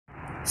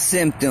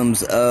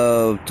symptoms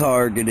of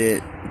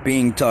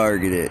being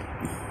targeted.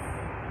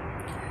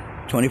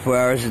 24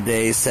 hours a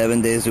day,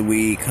 7 days a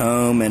week,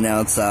 home and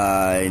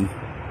outside.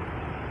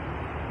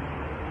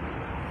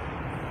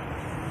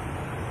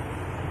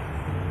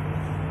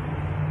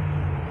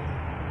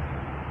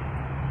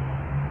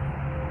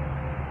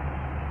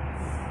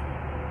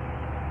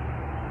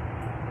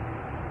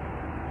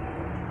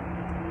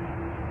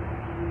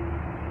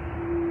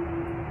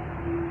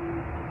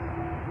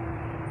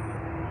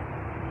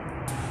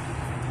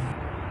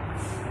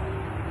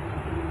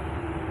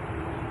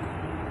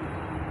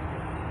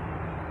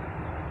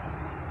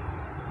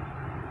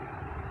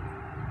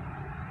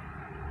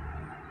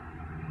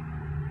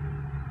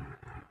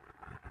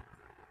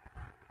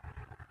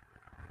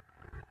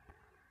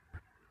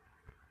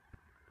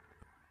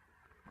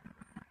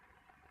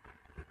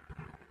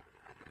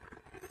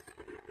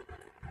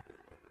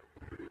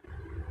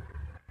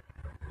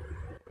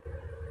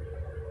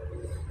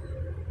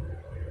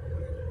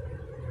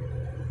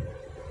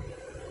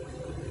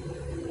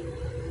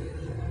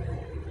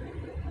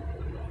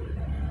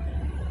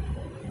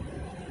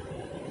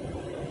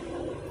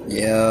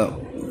 Yep.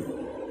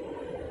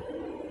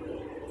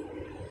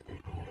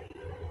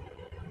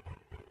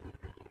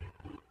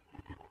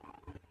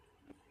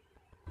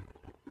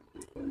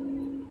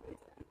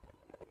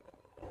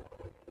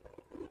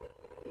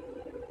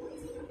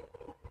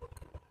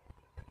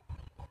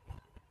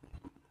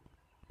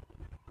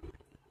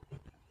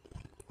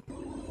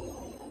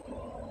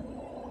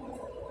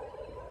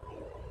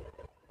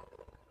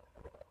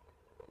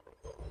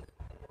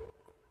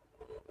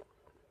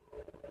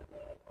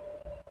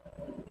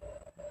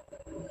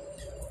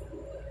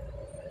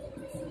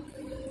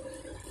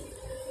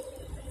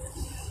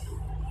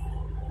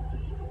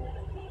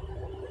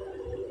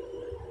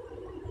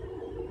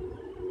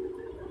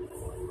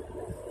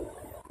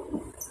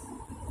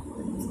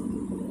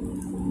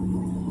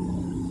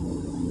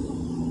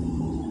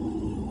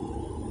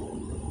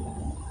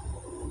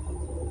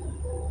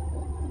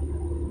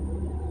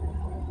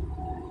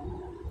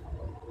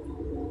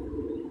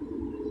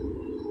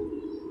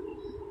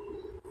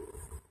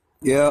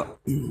 Yep.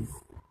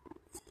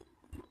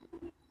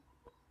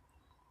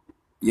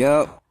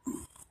 Yep.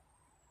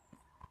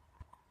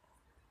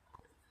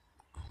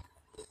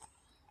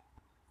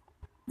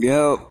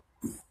 Yep.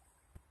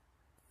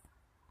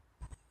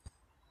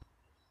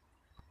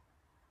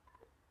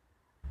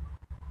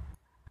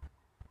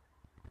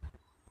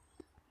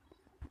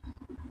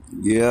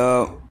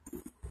 Yep.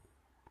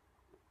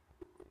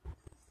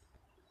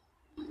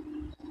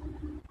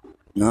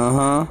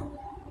 Uh-huh.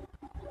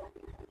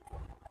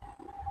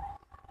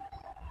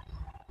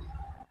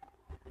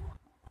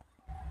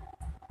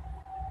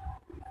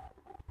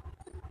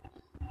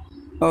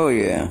 Oh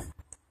yeah.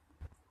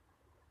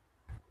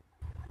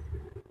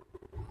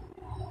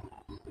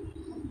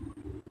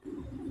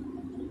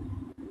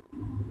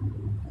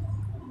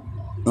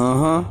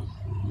 Uh-huh.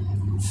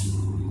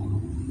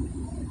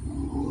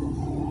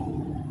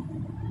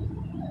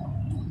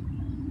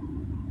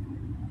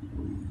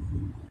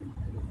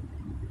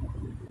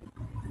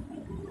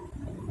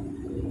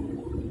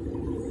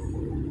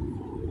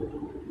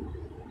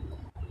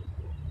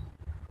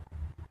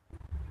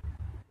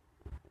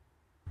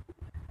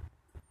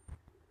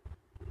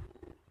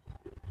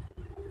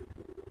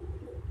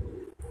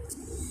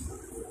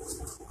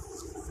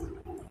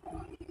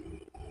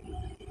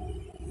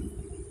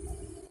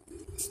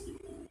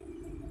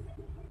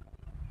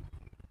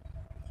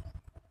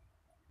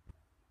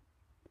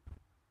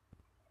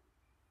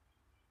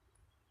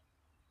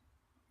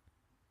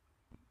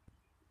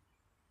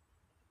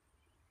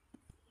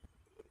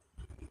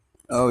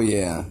 Oh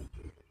yeah.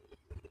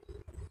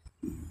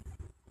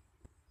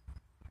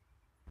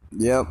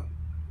 Yep.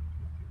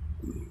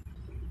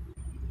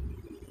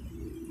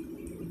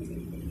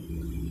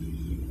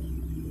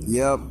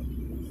 Yep.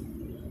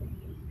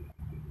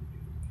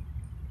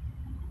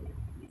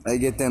 I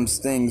get them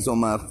stings on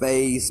my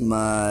face,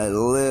 my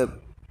lip,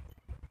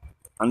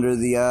 under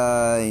the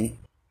eye.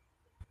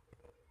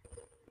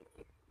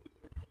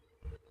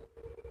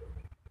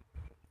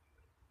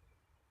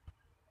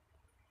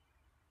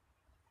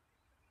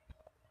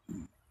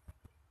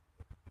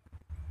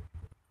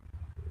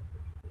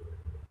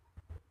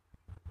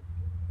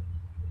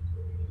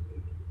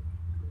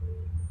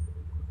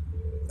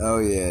 Oh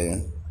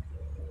yeah.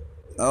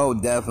 Oh,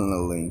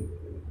 definitely.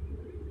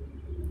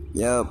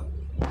 Yep.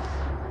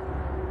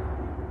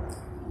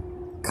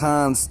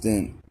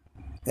 Constant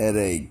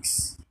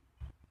headaches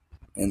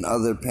and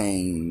other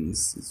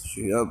pains.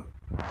 Yep.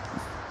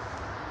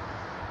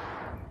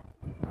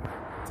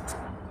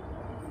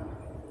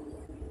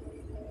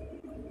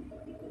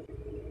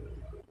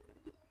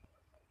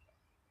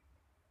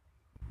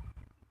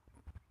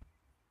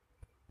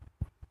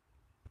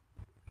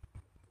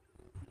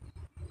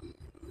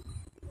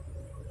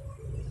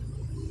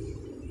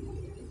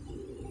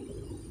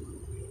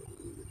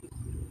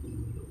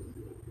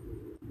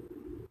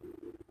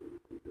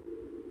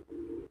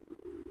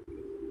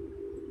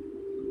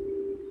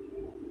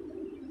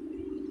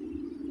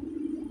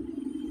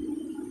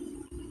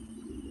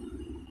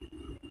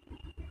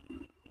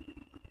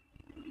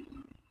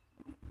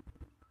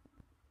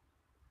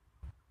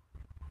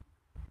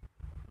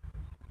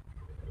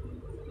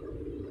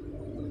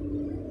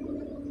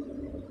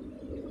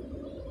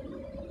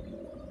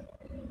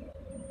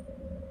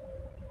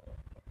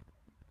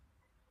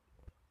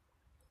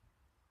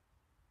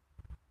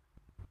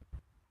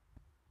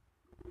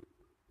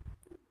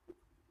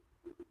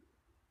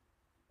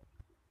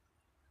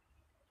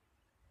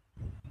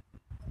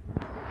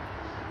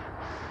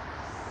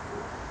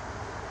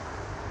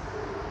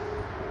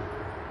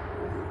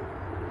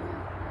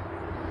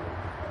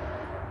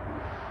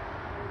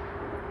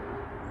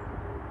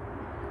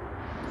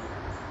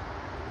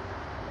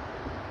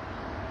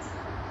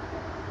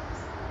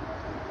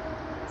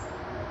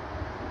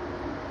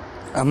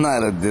 I'm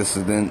not a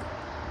dissident.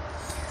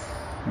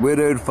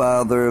 Widowed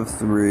father of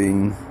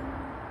 3.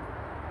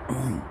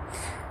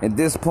 At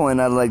this point,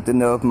 I'd like to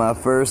know if my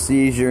first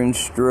seizure and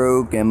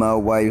stroke and my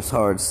wife's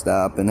heart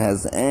stopping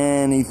has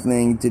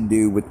anything to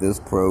do with this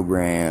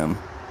program.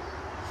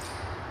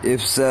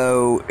 If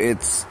so,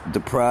 it's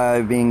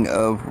depriving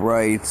of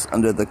rights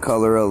under the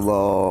color of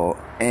law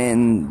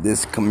and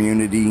this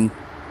community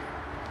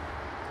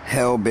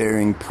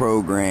hell-bearing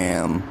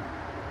program.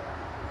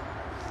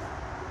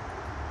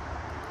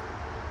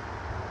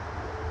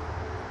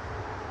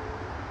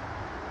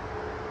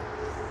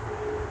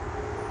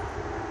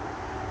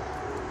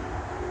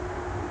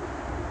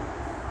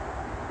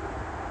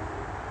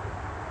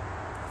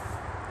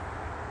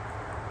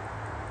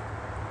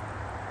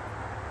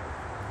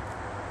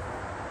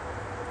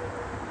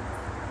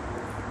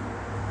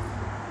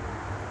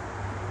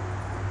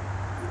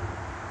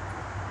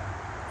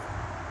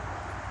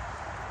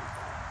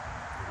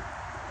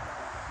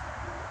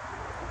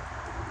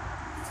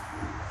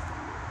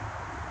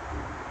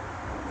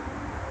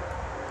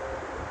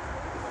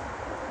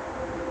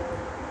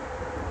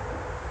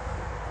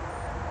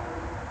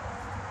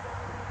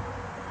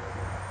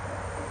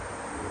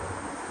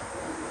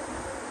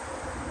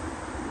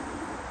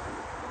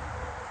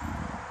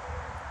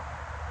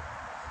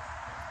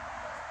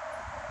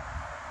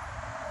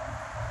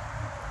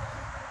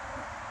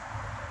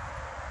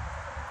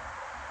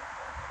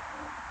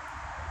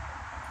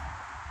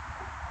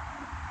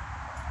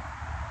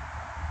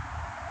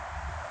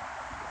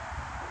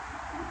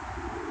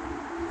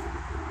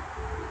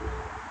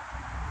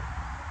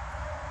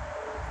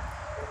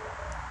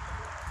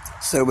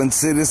 So when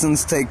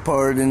citizens take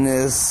part in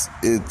this,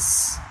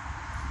 it's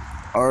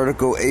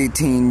Article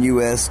 18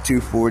 U.S.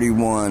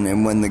 241,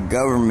 and when the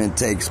government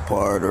takes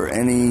part, or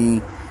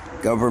any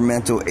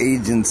governmental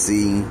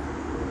agency,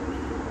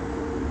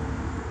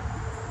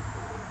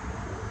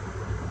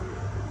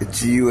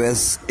 it's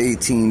U.S.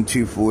 18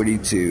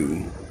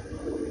 242.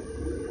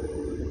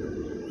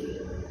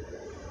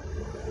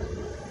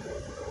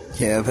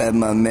 Yeah, I've had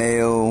my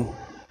mail,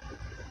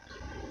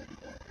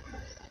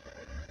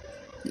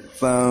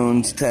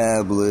 phones,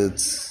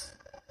 tablets.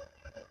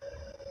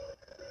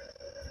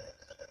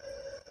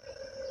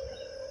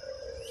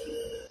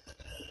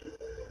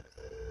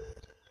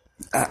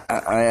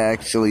 I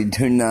actually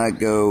do not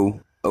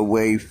go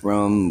away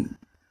from,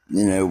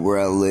 where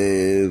I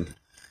live.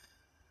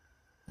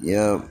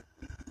 Yep.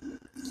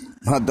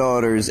 My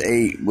daughter's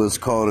 8 was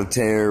called a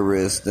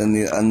terrorist, and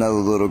another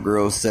little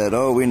girl said,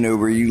 "Oh, we know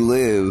where you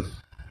live.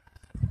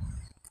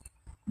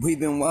 We've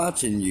been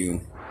watching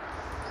you."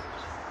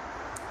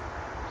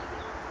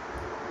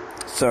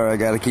 Sorry, I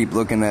gotta keep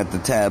looking at the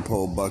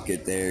tadpole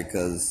bucket there,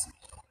 because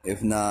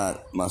if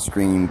not, my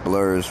screen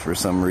blurs for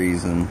some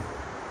reason.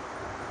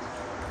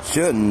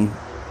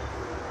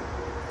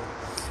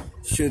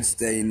 Should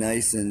stay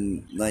nice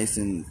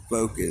and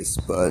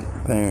focused, but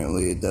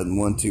apparently it doesn't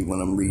want to when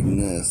I'm reading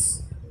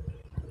this.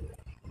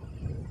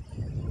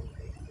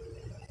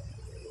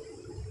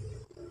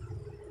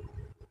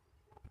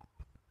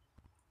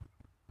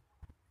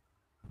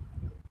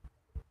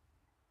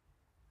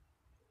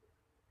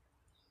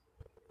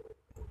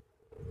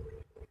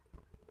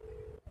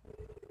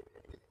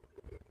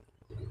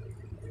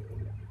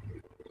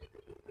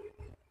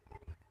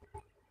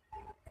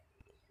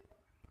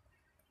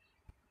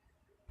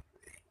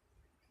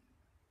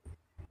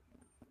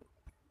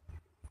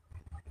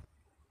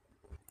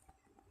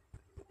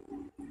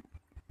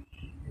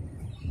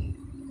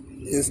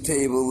 This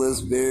table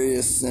lists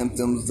various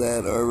symptoms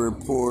that are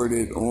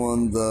reported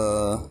on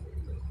the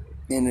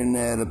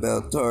internet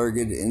about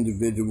targeted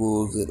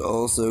individuals. It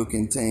also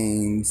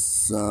contains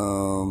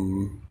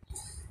some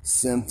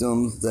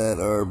symptoms that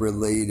are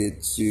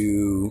related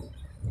to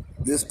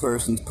this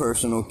person's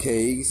personal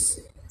case.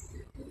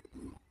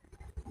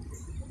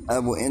 I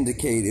will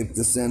indicate if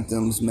the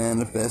symptoms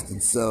manifest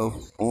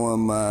itself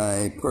on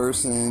my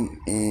person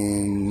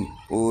in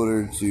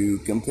order to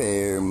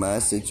compare my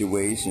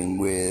situation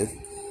with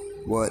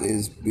what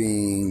is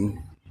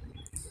being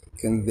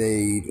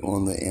conveyed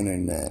on the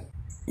internet.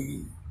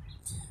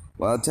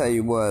 Well, I'll tell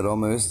you what,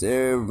 almost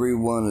every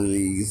one of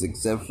these,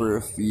 except for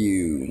a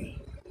few,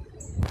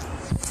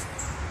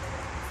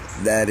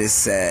 that is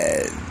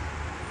sad.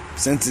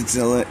 Since it's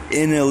an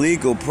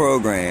illegal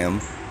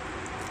program,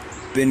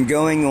 been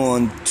going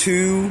on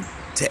 2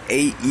 to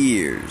 8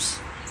 years.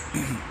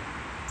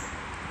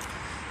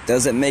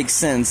 Does it make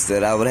sense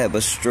that I would have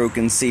a stroke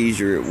and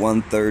seizure at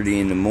 1:30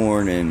 in the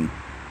morning,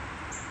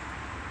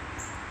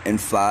 and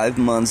 5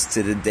 months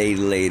to the day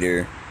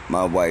later,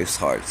 my wife's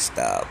heart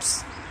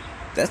stops?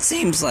 That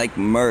seems like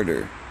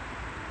murder.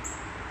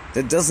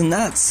 That does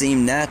not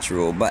seem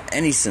natural by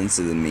any sense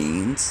of the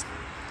means.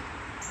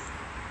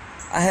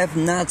 I have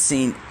not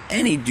seen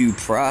any due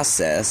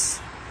process,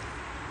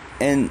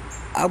 and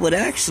I would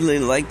actually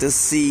like to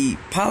see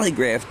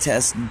polygraph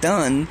tests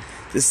done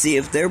to see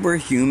if there were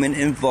human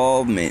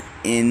involvement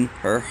in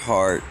her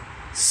heart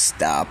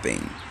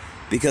stopping.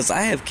 Because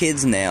I have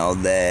kids now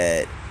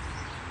that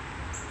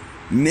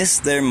miss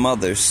their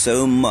mother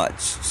so much,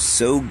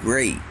 so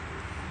great,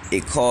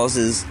 it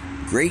causes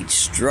great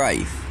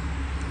strife.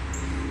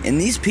 And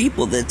these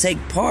people that take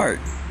part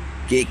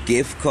get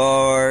gift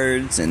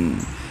cards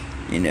and,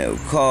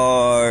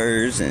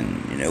 cars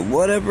and,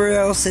 whatever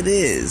else it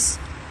is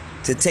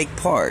to take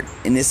part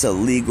in this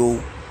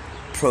illegal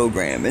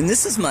program. And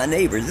this is my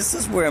neighbor. This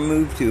is where I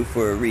moved to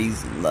for a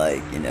reason.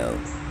 Like,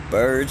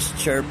 birds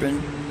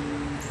chirping.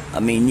 I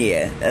mean,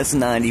 yeah, that's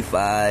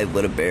 95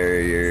 with a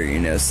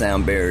barrier,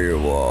 sound barrier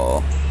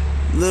wall.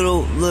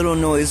 Little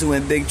noise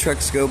when big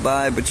trucks go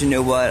by, but you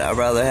know what? I'd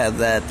rather have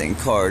that than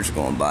cars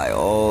going by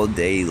all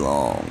day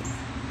long.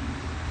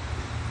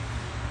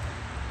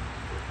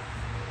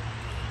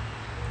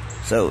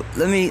 So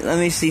let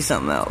me see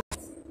something else.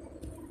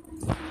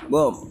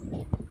 Well,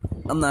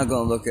 I'm not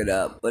gonna look it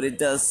up, but it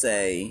does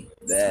say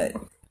that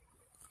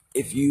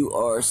if you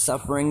are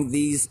suffering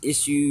these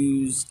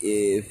issues,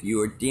 if you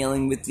are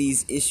dealing with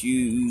these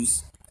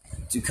issues,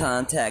 to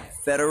contact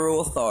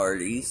federal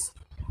authorities,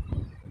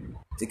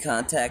 to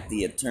contact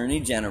the Attorney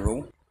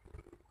General,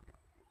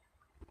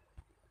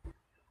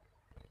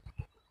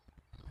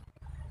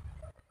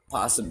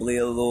 possibly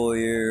a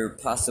lawyer,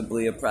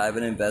 possibly a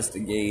private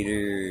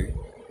investigator,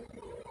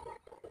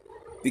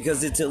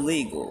 because it's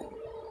illegal.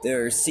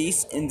 There are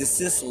cease and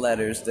desist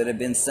letters that have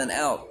been sent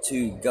out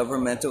to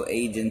governmental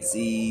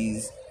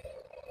agencies.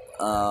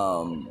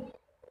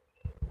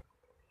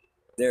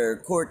 There are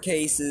court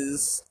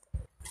cases.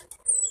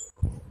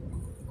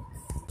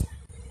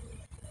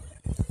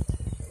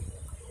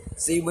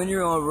 See, when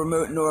you're on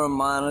remote neural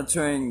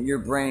monitoring, your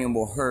brain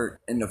will hurt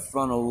in the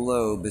frontal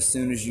lobe as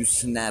soon as you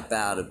snap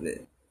out of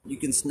it. You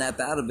can snap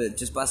out of it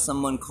just by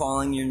someone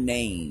calling your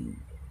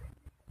name.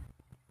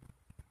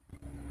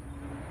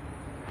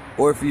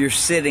 Or if you're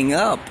sitting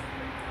up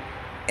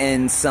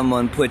and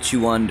someone puts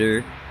you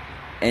under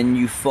and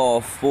you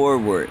fall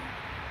forward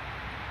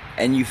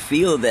and you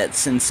feel that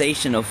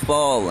sensation of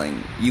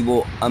falling, you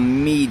will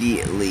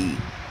immediately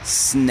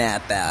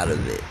snap out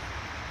of it.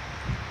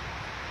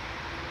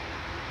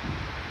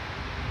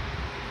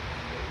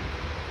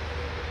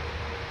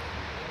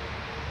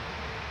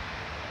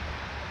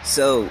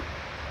 So,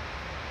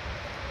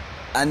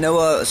 I know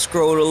I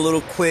scrolled a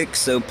little quick,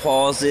 so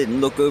pause it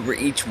and look over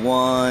each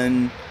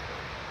one.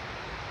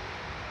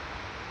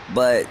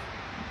 But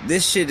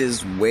this shit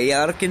is way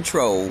out of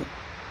control.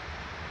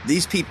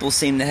 These people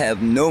seem to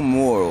have no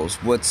morals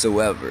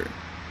whatsoever.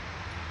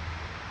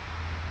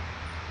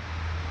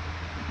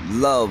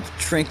 Love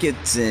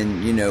trinkets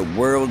and,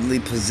 worldly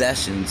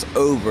possessions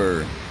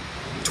over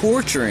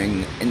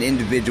torturing an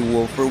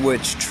individual, for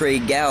which Trey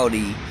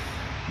Gowdy,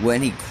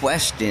 when he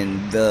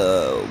questioned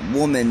the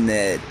woman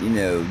that,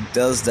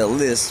 does the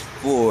list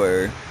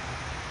for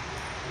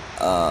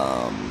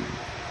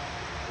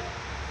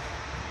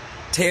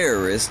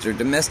terrorists or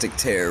domestic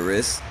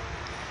terrorists,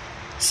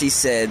 she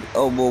said,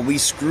 oh, well, we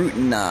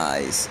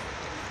scrutinize.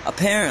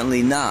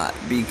 Apparently not,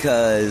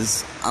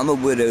 because I'm a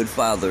widowed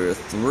father of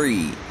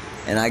 3,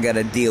 and I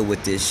gotta deal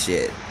with this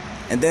shit.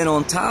 And then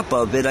on top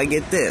of it, I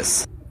get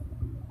this.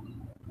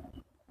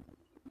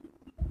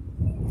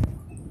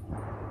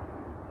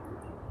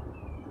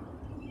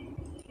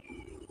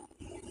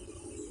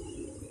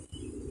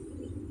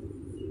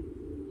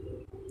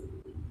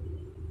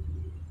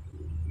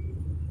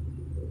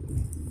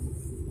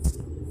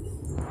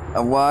 A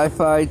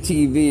Wi-Fi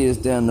TV is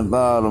down the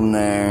bottom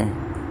there.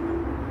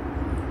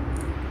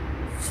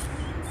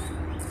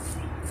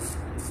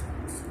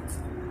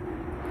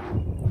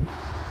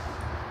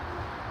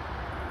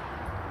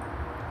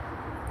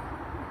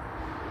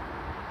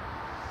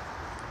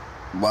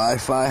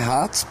 Wi-Fi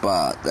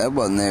hotspot. That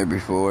wasn't there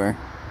before.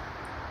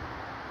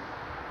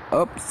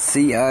 Up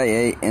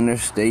CIA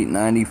Interstate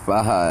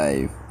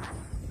 95.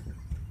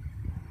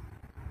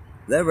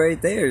 That right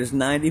there is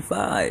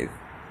 95.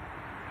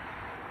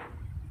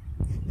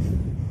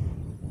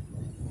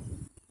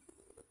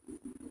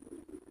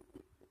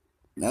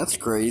 That's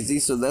crazy.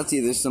 So that's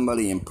either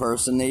somebody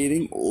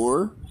impersonating,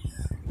 or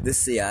the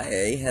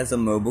CIA has a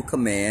mobile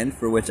command,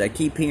 for which I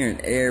keep hearing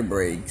air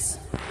brakes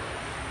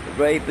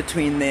right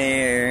between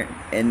there,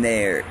 and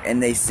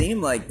they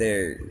seem like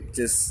they're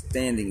just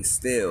standing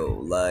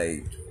still.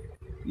 Like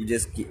you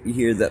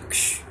hear the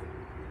ksh,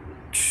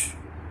 ksh.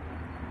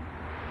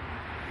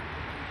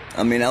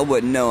 I mean, I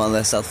wouldn't know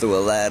unless I threw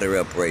a ladder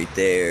up right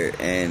there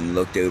and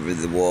looked over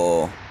the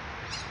wall.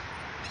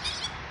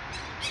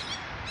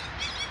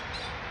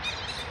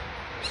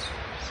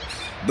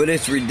 But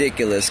it's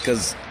ridiculous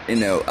because,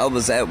 I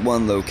was at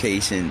one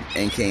location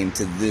and came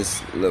to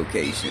this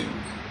location.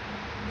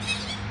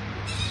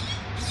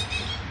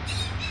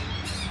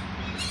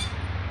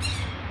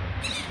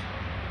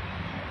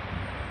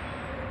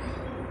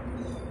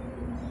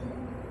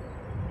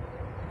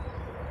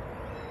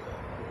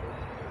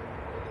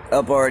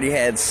 I've already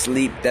had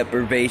sleep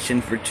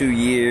deprivation for 2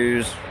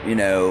 years,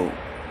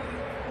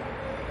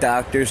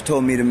 Doctors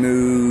told me to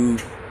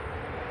move.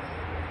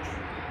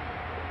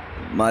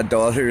 My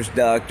daughter's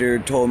doctor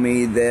told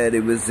me that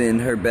it was in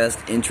her best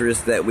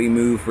interest that we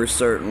move for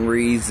certain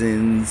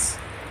reasons.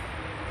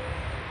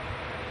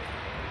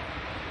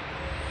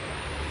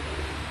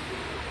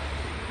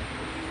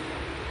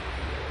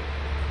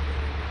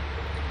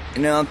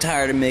 You know, I'm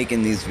tired of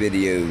making these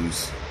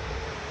videos.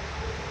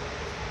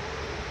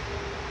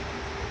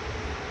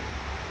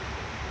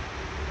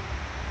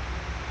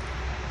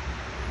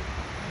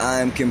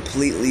 I'm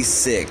completely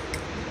sick.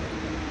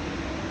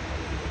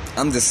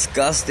 I'm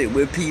disgusted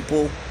with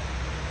people.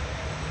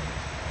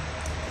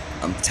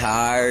 I'm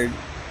tired.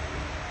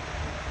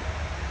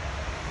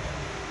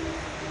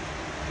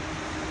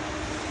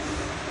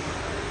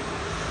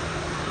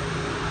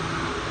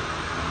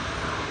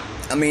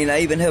 I mean, I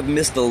even have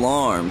missed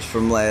alarms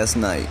from last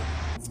night.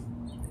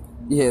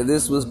 Yeah,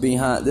 this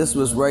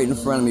was right in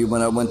front of me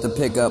when I went to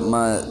pick up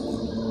my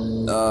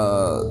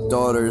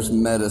daughter's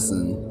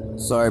medicine.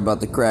 Sorry about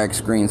the cracked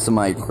screen,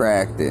 somebody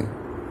cracked it.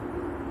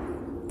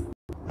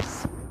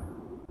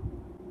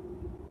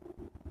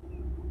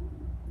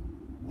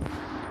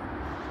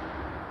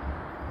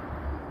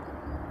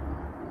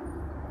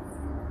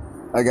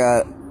 I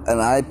got an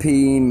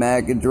IP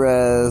MAC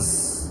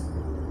address.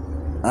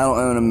 I don't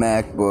own a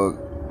MacBook.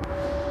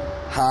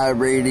 High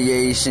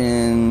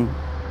radiation.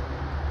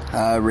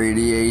 High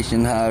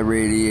radiation, high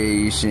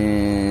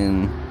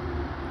radiation.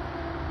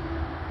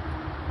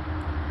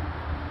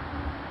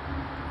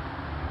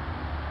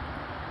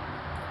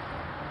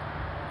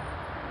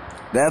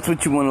 That's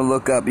what you want to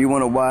look up. You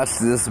want to watch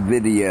this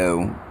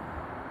video.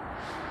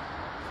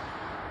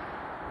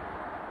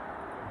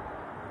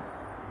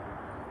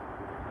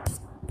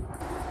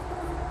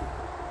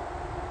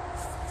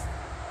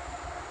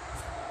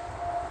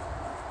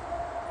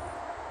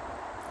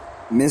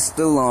 Missed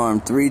alarm,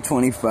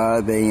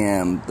 3:25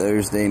 a.m.,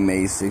 Thursday,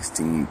 May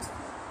 16th.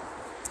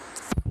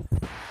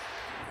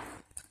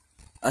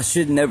 I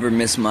should never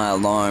miss my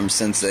alarm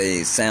since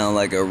they sound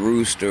like a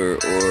rooster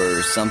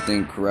or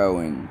something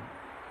crowing.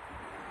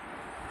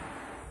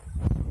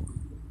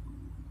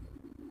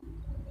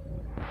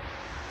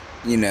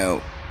 You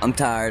know, I'm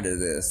tired of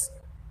this.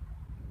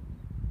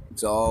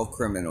 It's all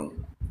criminal.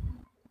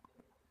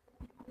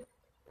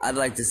 I'd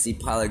like to see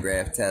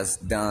polygraph tests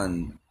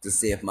done to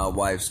see if my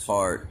wife's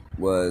heart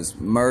was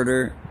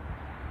murder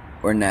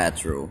or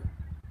natural.